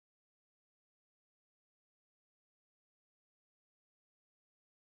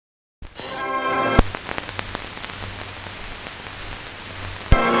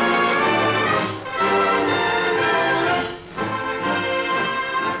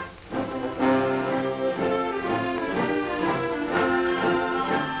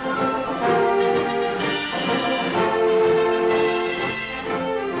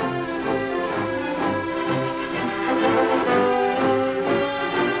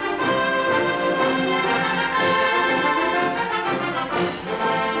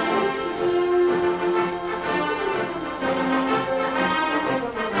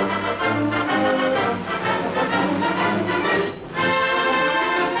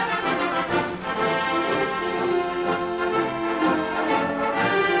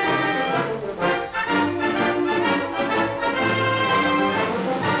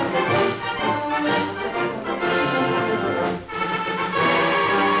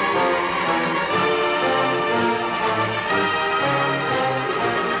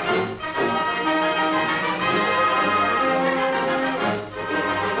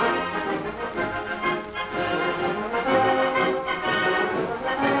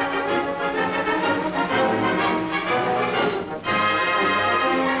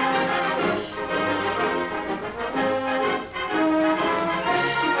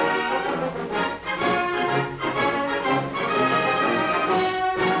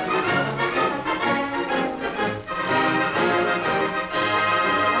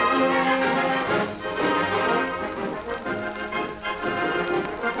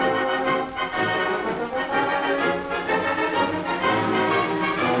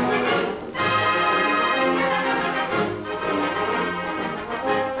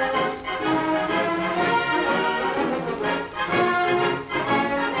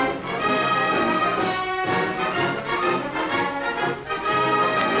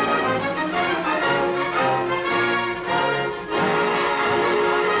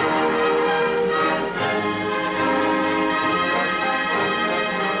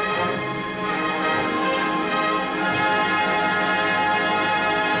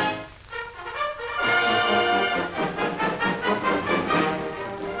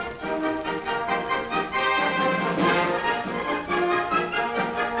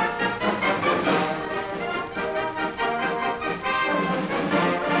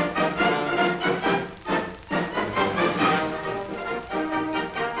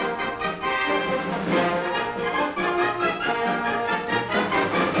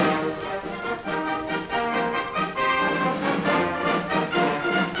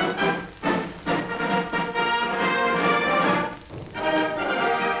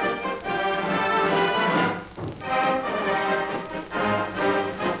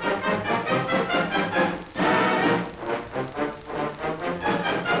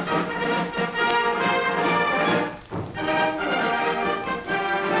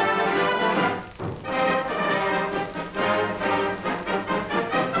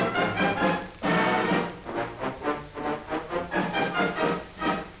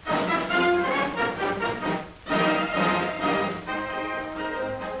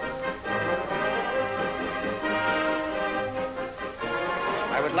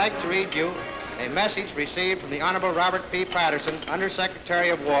like to read you a message received from the Honorable Robert P. Patterson, Undersecretary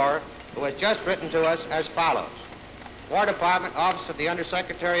of War, who has just written to us as follows. War Department, Office of the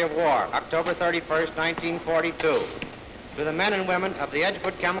Undersecretary of War, October 31st, 1942. To the men and women of the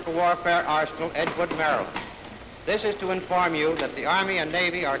Edgewood Chemical Warfare Arsenal, Edgewood, Maryland. This is to inform you that the Army and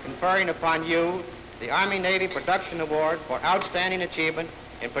Navy are conferring upon you the Army-Navy Production Award for outstanding achievement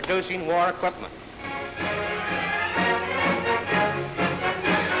in producing war equipment.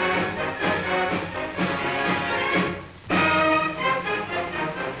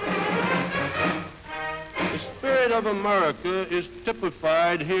 The spirit of America is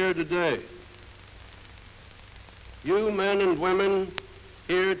typified here today. You men and women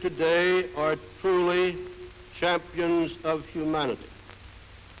here today are truly champions of humanity.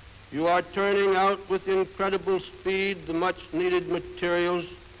 You are turning out with incredible speed the much-needed materials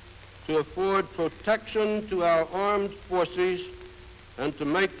to afford protection to our armed forces and to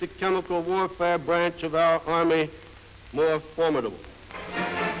make the chemical warfare branch of our Army more formidable.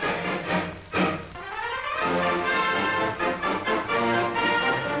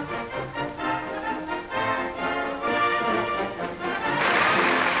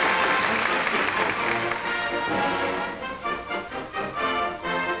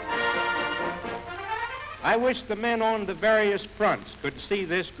 I wish the men on the various fronts could see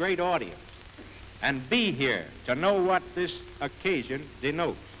this great audience and be here to know what this occasion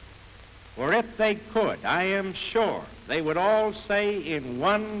denotes. For if they could, I am sure they would all say in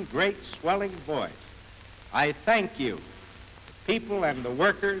one great swelling voice, I thank you, the people and the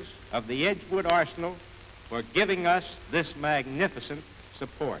workers of the Edgewood Arsenal, for giving us this magnificent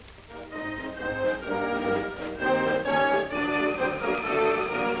support.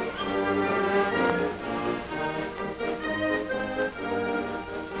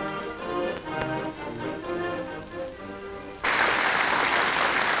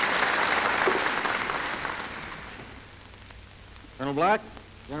 Colonel Black,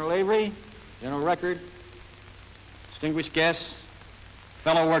 General Avery, General Reckord, distinguished guests,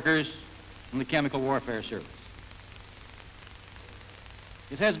 fellow workers from the Chemical Warfare Service.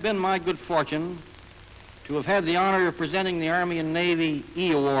 It has been my good fortune to have had the honor of presenting the Army and Navy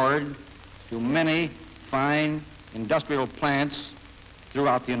E Award to many fine industrial plants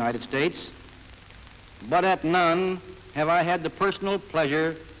throughout the United States, but at none have I had the personal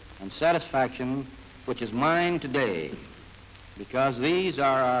pleasure and satisfaction which is mine today, because these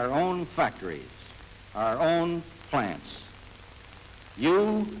are our own factories, our own plants.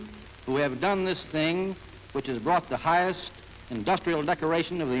 You who have done this thing which has brought the highest industrial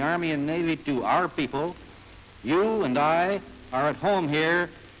decoration of the Army and Navy to our people, you and I are at home here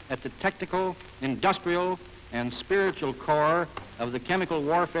at the technical, industrial, and spiritual core of the Chemical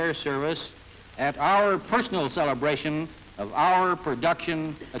Warfare Service at our personal celebration of our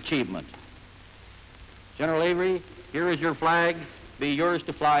production achievement. General Avery, here is your flag. Be yours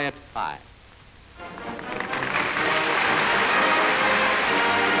to fly it high.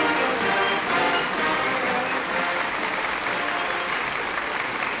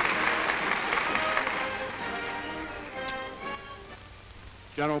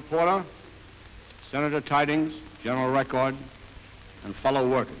 General Porter, Senator Tydings, General Reckord, and fellow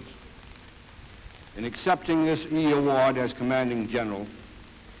workers. In accepting this E Award as Commanding General,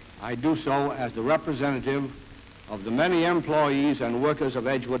 I do so as the representative of the many employees and workers of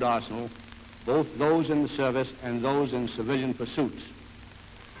Edgewood Arsenal, both those in the service and those in civilian pursuits.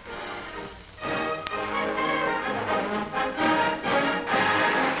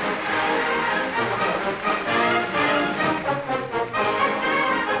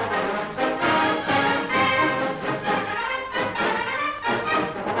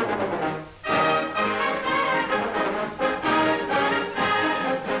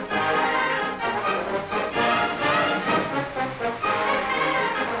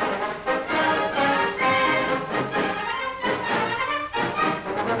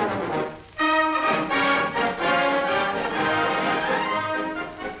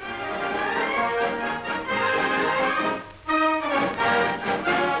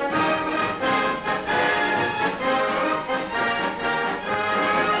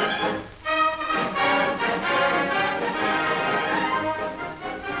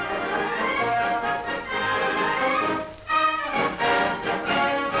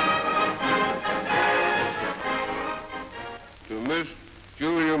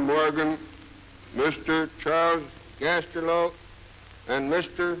 Mr. Charles Gasterlow, and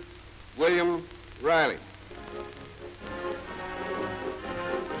Mr. William Riley.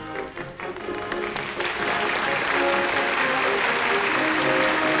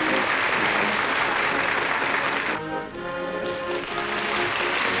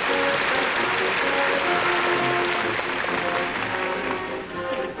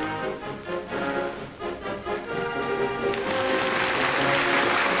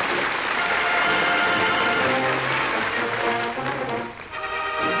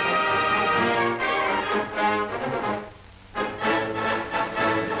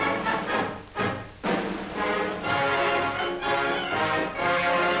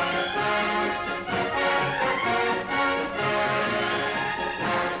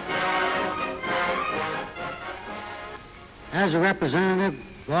 As a representative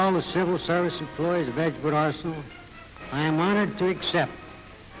of all the civil service employees of Edgewood Arsenal, I am honored to accept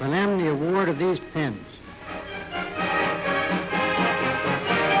for them the award of these pins.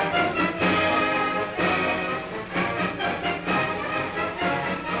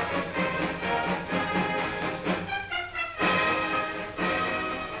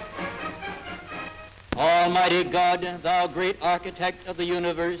 Almighty God, thou great architect of the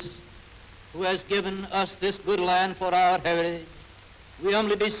universe, who has given us this good land for our heritage, we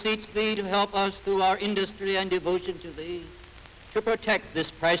humbly beseech thee to help us through our industry and devotion to thee, to protect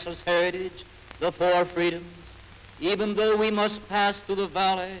this priceless heritage, the four freedoms, even though we must pass through the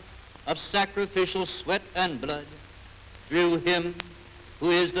valley of sacrificial sweat and blood, through him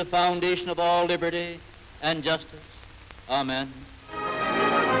who is the foundation of all liberty and justice. Amen.